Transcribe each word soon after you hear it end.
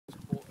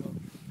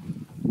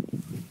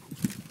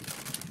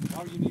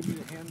Oh, you need me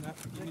to hand that?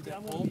 You need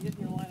that pole?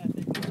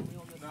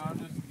 No, I'm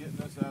just getting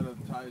this out of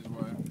Ty's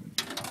way.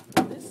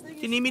 Do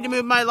you need me to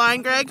move my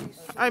line, Greg?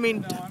 I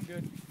mean... No, I'm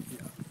good.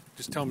 Yeah.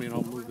 Just tell me and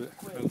I'll move it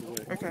out of the way.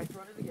 Okay.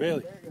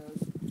 Bailey.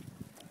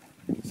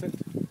 Sit.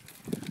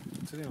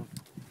 Sit down.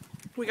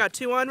 We got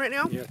 2 on right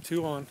now? Yeah,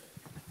 2 on.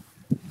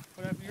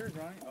 What happened to yours,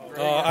 Ronnie?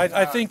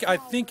 I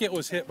think it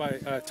was hit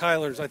by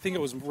Tyler's. I think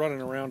it was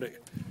running around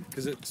it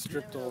because it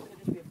stripped all.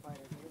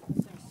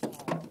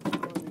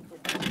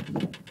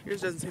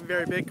 Yours doesn't seem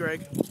very big,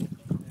 Greg.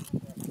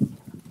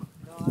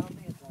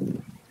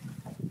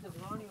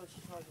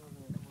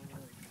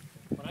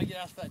 When I get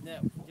out that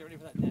net, get ready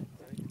for that net.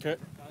 Okay.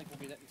 I think we'll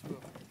be that in 2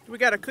 of them. We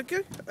got a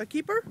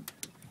keeper?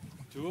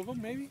 2 of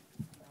them, maybe?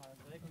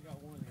 I think we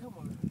got 1. Come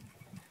on.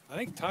 I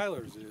think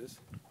Tyler's is.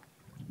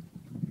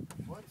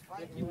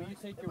 Vicky, will you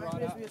take your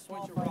rod out?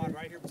 Point your rod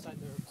right here beside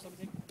the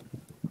something.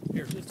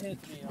 Here, just hit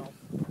me.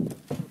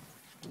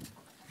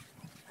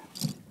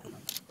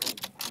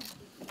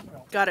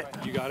 Got it.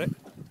 You got it?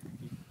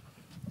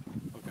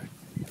 Okay.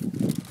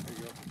 There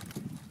you go.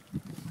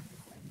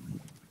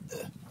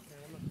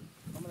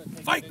 I'm gonna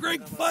take Fight,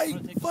 Greg!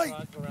 Fight!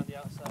 Fight! Go around the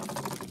outside.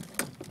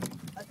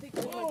 I think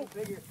it might be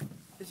bigger.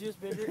 Is yours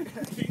bigger?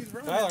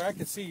 Tyler, I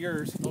can see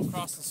yours. Don't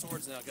cross the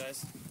swords now,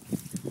 guys.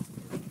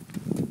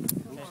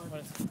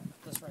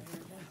 This right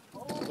here again.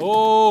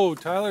 Oh,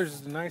 Tyler's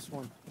is a nice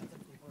one.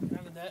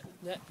 Grab the net.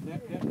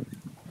 Net.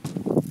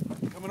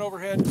 Coming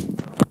overhead.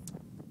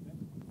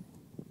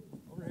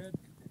 Overhead.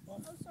 Oh,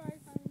 sorry,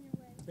 if I'm in your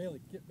way. Bailey,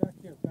 get back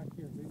here,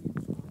 baby.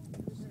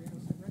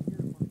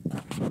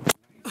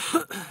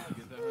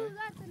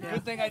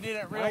 Good thing I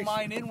didn't reel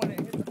mine in when it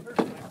hit the first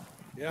time.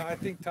 Yeah, I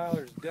think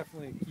Tyler's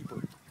definitely a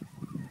keeper.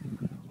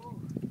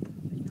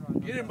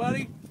 Get him,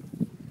 buddy.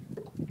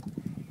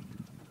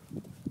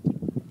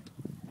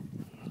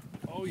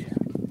 Oh, yeah.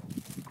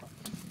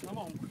 Come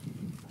on.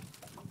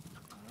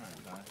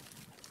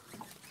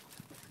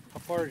 How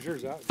far is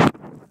yours out? On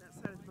that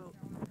side of the boat.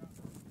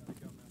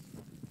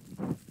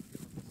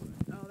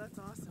 Oh, that's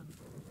awesome.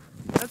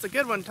 That's a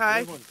good one,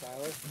 Ty. Good one,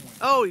 Tyler.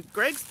 Oh,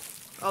 Greg's?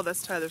 Oh,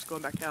 that's Tyler's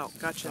going back out.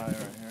 Gotcha. Ty right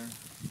here.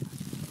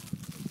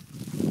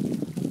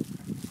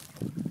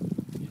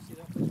 You see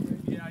that fish,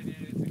 Greg? Yeah, I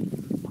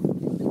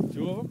did.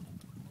 2 of them?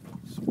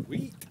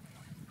 Sweet.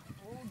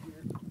 Oh,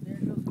 dear. There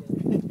it goes.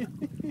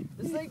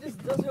 This thing just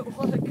doesn't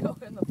want to go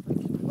in the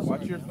freaking boat.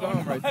 Watch your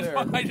thumb right there.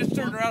 I just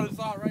turned around and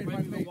saw it right in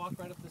my face. Walk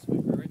right up this way,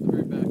 right at the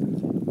very back.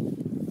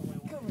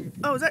 Come here.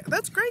 Oh,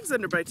 that's Greg's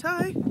underbite,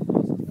 Ty.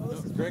 No,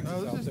 this is Greg's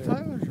Oh, out this is there.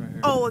 Tyler's right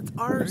here. Oh, it's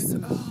ours. Oh,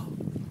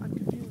 I'm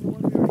confused. The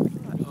one we already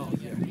caught. Oh,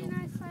 yeah. Pretty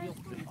nice size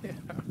one.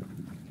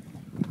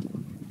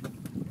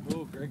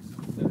 Oh, Greg's.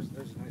 There's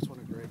a nice one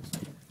of Greg's.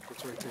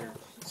 It's right there.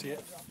 See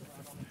it?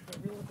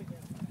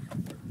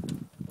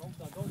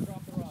 Don't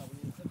drop the rod. We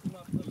need to lift him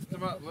up. Lift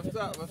him up, lift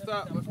up, lift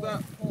up, lift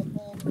up. Pull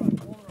the rod.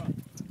 Pull the rod.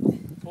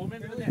 Pull him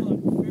into the net.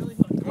 Barely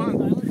hook. Come on.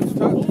 It's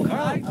tough.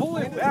 Tyler, pull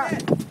it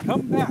back.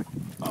 Come back.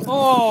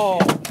 Oh!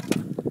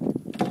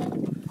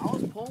 I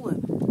was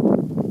pulling.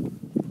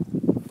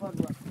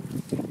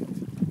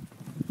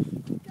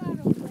 Got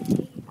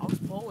away. I was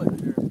pulling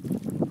here.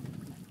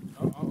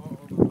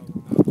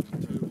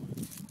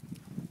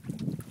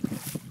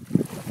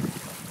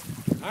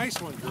 Nice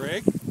one,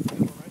 Greg.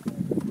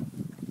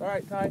 All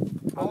right, Ty.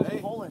 I was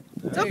pulling.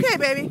 It's okay,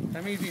 baby.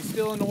 That means he's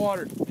still in the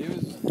water. He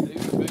was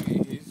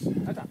biggy.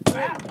 That's a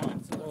fat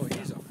one. Oh,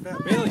 he's a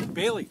fat.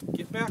 Bailey,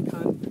 get back,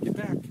 hon. Get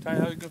back. Ty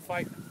had a good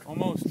fight.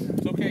 Almost.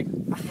 It's okay.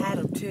 I had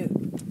him too.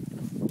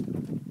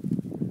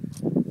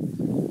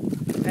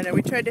 And then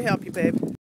we tried to help you, babe.